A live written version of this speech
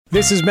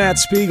This is Matt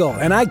Spiegel,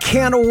 and I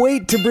can't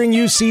wait to bring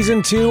you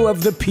Season 2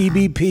 of the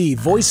PBP,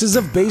 Voices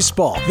of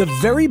Baseball. The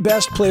very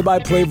best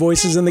play-by-play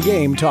voices in the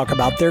game talk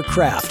about their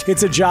craft.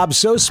 It's a job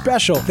so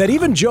special that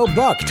even Joe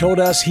Buck told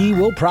us he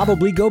will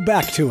probably go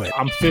back to it.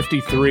 I'm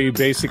 53,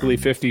 basically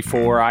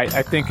 54. I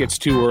think it's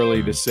too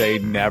early to say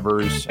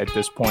nevers at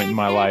this point in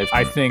my life.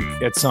 I think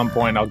at some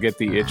point I'll get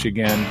the itch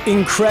again.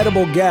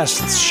 Incredible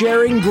guests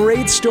sharing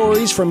great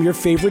stories from your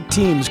favorite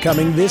teams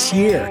coming this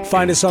year.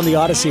 Find us on the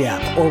Odyssey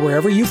app or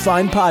wherever you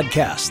find podcasts.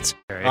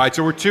 All right,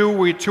 so we're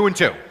 2 and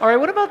 2. All right,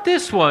 what about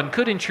this one?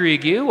 Could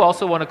intrigue you.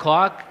 Also 1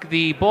 o'clock,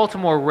 the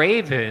Baltimore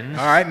Ravens.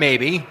 All right,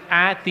 maybe.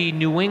 At the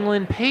New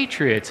England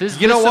Patriots. Is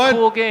you this know what? a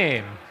cool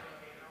game?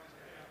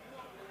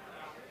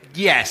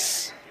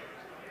 Yes.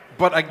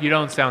 But you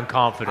don't sound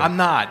confident. I'm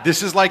not.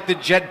 This is like the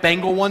Jet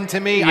Bengal one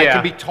to me. Yeah. I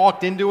can be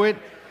talked into it.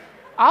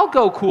 I'll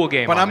go cool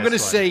game. But on I'm going to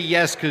this one. say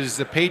yes because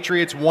the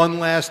Patriots won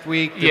last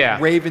week. The Yeah.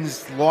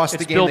 Ravens lost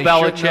the game. Bill they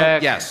shouldn't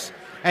have. Belichick. Yes.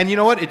 And you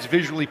know what? It's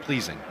visually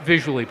pleasing.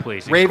 Visually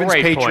pleasing. Ravens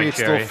Great Patriots point,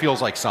 still Jerry.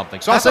 feels like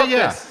something. So I'll say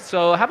yeah.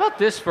 So how about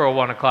this for a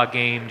 1 o'clock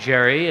game,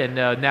 Jerry? And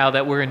now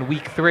that we're in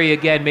week 3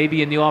 again,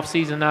 maybe in the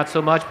offseason not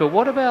so much, but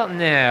what about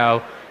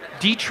now?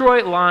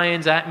 Detroit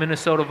Lions at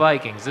Minnesota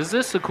Vikings. Is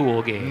this a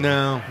cool game?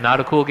 No. Not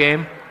a cool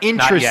game?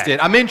 Interested.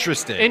 I'm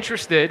interested.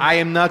 Interested. I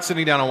am not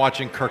sitting down and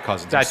watching Kirk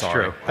Cousins. That's I'm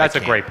sorry. true. That's I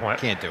a great point.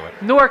 Can't do it.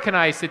 Nor can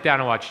I sit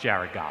down and watch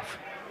Jared Goff.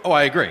 Oh,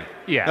 I agree.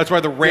 Yeah. That's why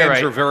the Rams You're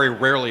right. are very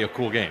rarely a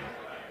cool game.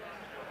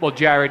 Well,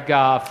 Jared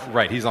Goff.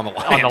 Right, he's on the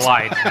Lions. On the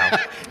Lions now.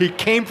 He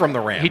came from the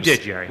Rams. He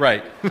did, Jerry.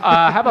 Right.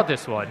 How about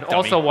this one?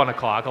 Also 1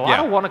 o'clock. A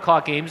lot of 1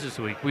 o'clock games this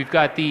week. We've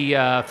got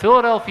the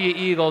Philadelphia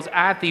Eagles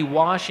at the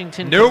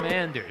Washington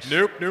Commanders.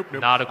 Nope.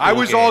 Not a cool I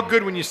was game. all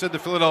good when you said the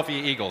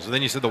Philadelphia Eagles, and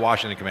then you said the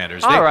Washington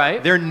Commanders. All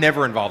right. They're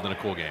never involved in a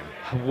cool game.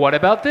 What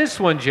about this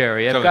one,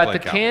 Jerry? I've Totally got play the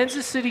Cowboys.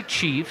 Kansas City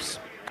Chiefs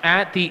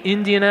at the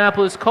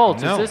Indianapolis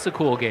Colts. No. Is this a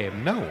cool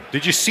game? No.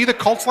 Did you see the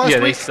Colts last week? Yeah,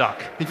 they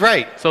suck.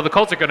 Right. So the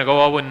Colts are going to go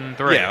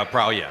 0-3. Yeah,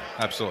 probably. Yeah,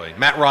 absolutely.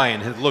 Matt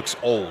Ryan he looks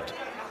old.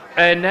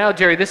 And now,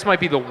 Jerry, this might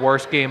be the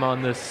worst game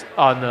on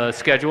the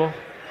schedule.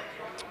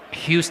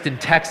 Houston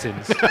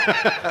Texans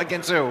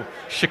Against who?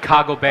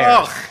 Chicago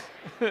Bears.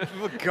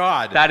 Oh,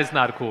 God. That is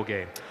not a cool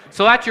game.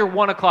 So that's your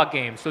 1 o'clock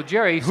game. So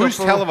Jerry, Who's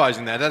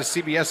televising that? Is that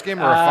a CBS game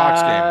or a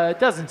Fox game? It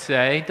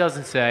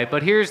doesn't say.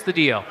 But here's the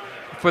deal.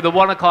 For the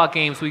 1 o'clock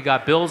games, we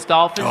got Bills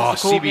Dolphins. Oh,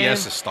 cool CBS game.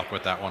 is stuck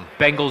with that one.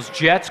 Bengals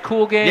Jets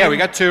cool game. Yeah, we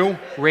got 2.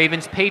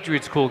 Ravens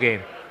Patriots cool game.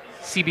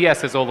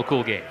 CBS has all the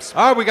cool games.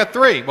 Oh, we got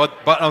 3. But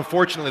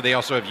unfortunately, they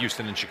also have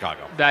Houston and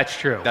Chicago. That's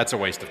true. That's a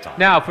waste of time.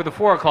 Now for the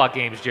 4 o'clock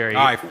games, Jerry.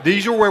 All right,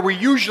 these are where we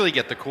usually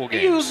get the cool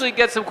games. You usually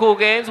get some cool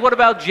games. What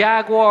about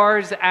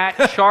Jaguars at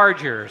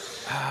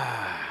Chargers?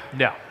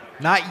 No.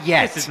 Not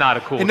yet. This is not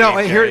a cool no,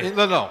 game, here, Jerry.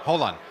 no,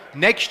 hold on.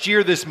 Next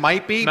year, this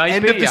might be.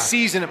 End of the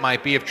season, it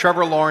might be if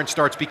Trevor Lawrence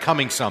starts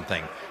becoming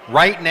something.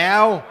 Right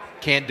now,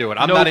 can't do it.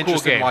 I'm No not cool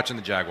interested game. in watching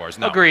the Jaguars.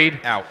 No. Agreed.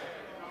 Out.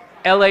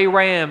 LA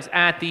Rams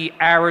at the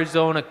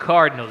Arizona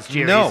Cardinals.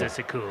 Jerry, No. is this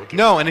a cool game?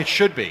 No, and it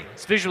should be.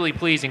 It's visually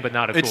pleasing, but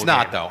not a cool game. It's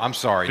not, though. I'm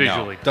sorry.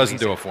 Visually no, doesn't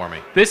pleasing. do it for me.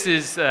 This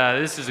is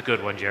a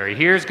good one, Jerry.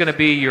 Here's going to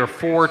be your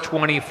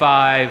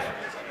 425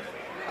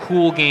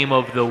 cool game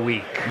of the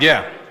week.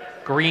 Yeah.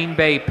 Green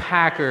Bay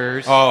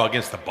Packers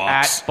against the Bucs.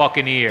 at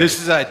Buccaneers. This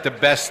is the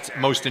best,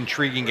 most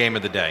intriguing game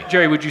of the day.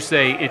 Jerry, would you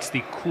say it's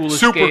the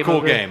coolest Super game? cool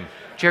of it? game.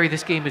 Jerry,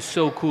 this game is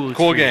so cool. It's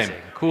Cool freezing.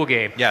 game. Cool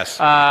game. Yes.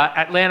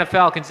 Atlanta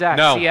Falcons at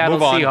No, Seattle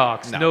move on.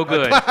 Seahawks. No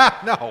good.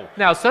 No.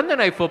 Now, Sunday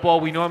Night Football,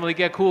 we normally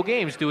get cool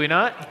games, do we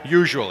not?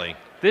 Usually.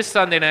 This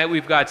Sunday night,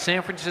 we've got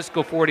San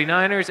Francisco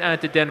 49ers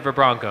at the Denver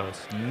Broncos.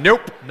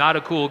 Nope. Not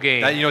a cool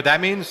game. You know what that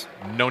means?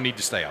 No need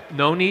to stay up.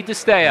 No need to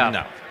stay up.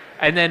 No.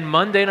 And then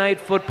Monday Night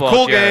Football,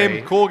 Cool Jerry.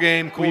 game. Cool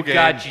game. Cool We've game.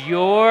 got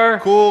your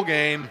Cool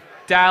game.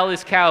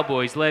 Dallas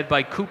Cowboys, led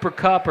by Cooper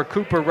Kupp or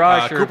Cooper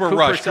Rush. or Cooper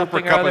Rush. Cooper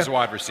something or Kupp other. is a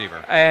wide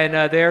receiver. And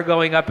they're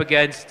going up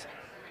against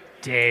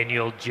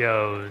Daniel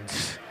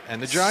Jones.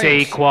 And the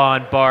Giants.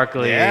 Saquon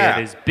Barkley Yeah.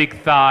 and his big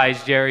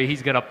thighs, Jerry.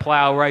 He's going to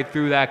plow right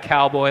through that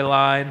Cowboy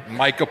line.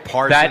 Micah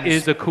Parsons. That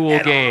is a cool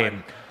head game.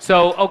 on.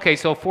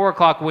 So 4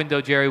 o'clock window,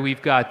 Jerry,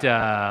 we've got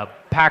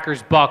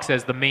Packers-Bucks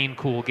as the main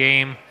cool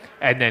game,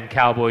 and then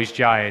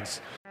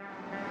Cowboys-Giants.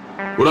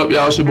 What up,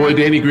 y'all? It's your boy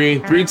Danny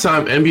Green,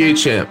 3-time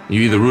NBA champ.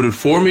 You either rooted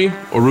for me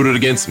or rooted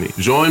against me.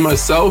 Join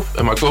myself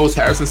and my co-host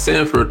Harrison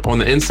Sanford on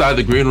the Inside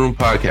the Green Room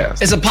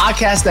podcast. It's a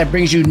podcast that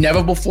brings you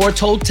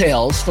never-before-told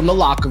tales from the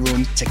locker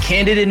room to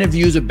candid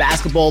interviews with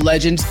basketball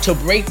legends to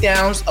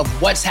breakdowns of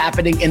what's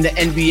happening in the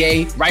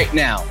NBA right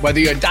now. Whether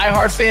you're a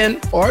diehard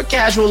fan or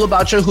casual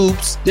about your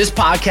hoops, this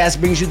podcast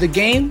brings you the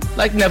game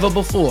like never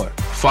before.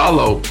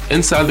 Follow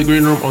Inside the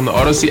Green Room on the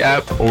Odyssey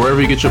app or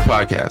wherever you get your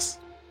podcasts.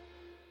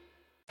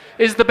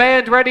 Is the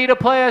band ready to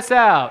play us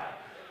out?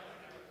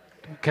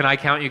 Can I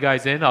count you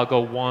guys in? I'll go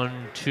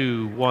 1,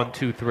 2, 1,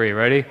 2, 3.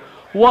 Ready?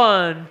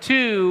 1,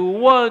 2,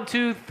 1,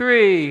 2,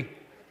 3.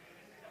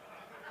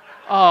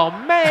 Oh,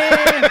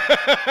 man.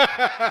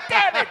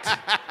 Damn it.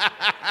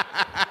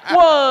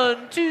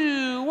 1,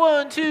 2,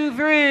 1, 2,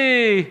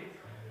 3.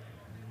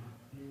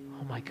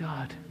 Oh, my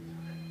God.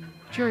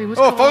 Jerry, what's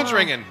going on? Oh, phone's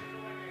ringing.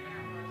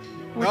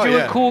 We're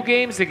doing cool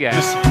games again.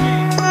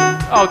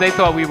 Oh, they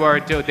thought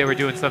they were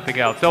doing something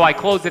else. So I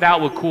closed it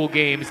out with cool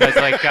games as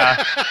like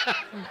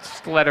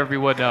just to let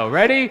everyone know.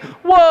 Ready?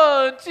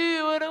 1, 2,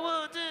 and a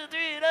 1, 2, 3.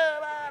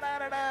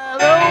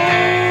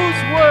 Those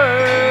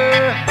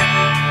were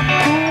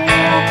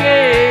cool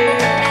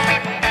games.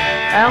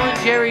 Alan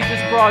Jerry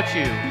just brought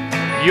you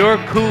your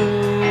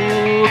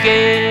cool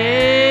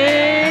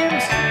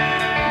games.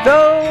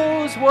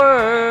 Those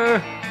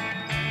were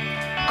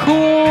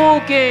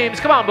cool games.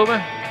 Come on,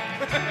 Boomer.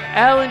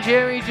 Alan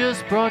Jerry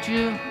just brought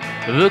you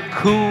the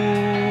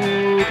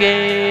cool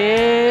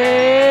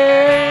game.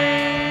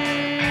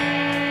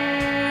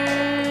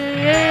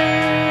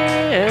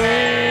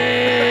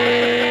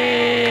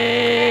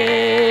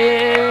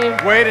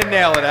 Way to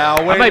nail it,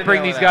 Al. I might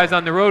bring these guys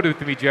on the road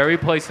with me, Jerry.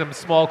 Play some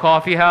small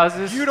coffee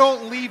houses. You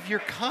don't leave your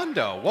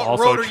condo. What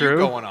Also road are true. you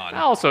going on?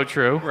 Also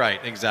true. Right,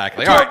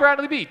 exactly. Tour All of right.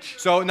 Bradley Beach.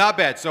 So not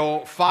bad.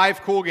 So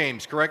 5 cool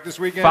games, correct, this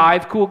weekend?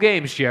 5 cool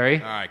games,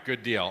 Jerry. All right,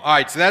 good deal. All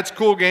right, so that's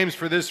cool games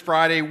for this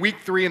Friday, week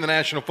 3 in the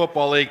National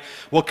Football League.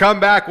 We'll come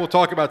back. We'll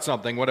talk about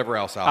something, whatever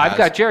else Al has. I've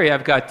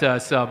got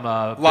some.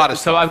 Lot of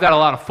stuff. I've got a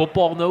lot of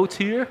football notes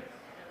here.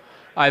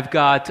 I've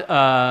got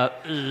a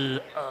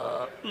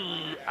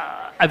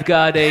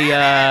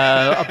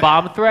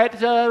bomb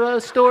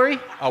threat story.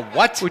 A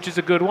what? Which is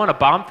a good one. A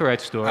bomb threat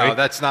story. Oh,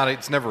 that's not.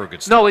 It's never a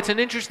good story. No, it's an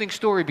interesting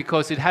story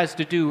because it has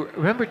to do.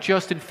 Remember,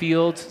 Justin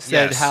Fields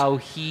said Yes. how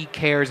he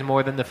cares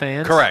more than the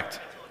fans. Correct.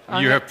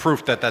 You have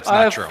proof that that's I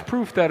not have true.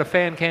 proof that a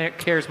fan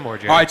cares more,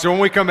 Jerry. All right, so when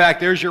we come back,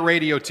 there's your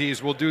radio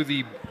tease. We'll do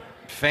the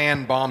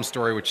fan bomb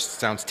story, which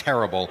sounds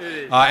terrible.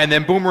 And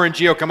then Boomer and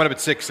Gio coming up at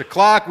 6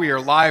 o'clock. We are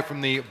live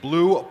from the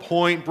Blue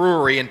Point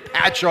Brewery in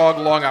Patchogue,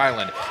 Long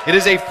Island. It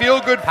is a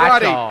feel-good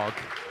Friday. Patchogue.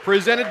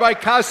 Presented by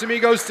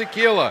Casamigos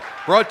Tequila.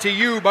 Brought to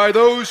you by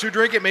those who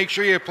drink it. Make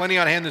sure you have plenty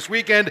on hand this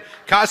weekend.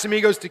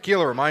 Casamigos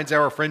Tequila reminds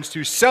our friends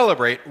to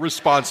celebrate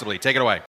responsibly. Take it away.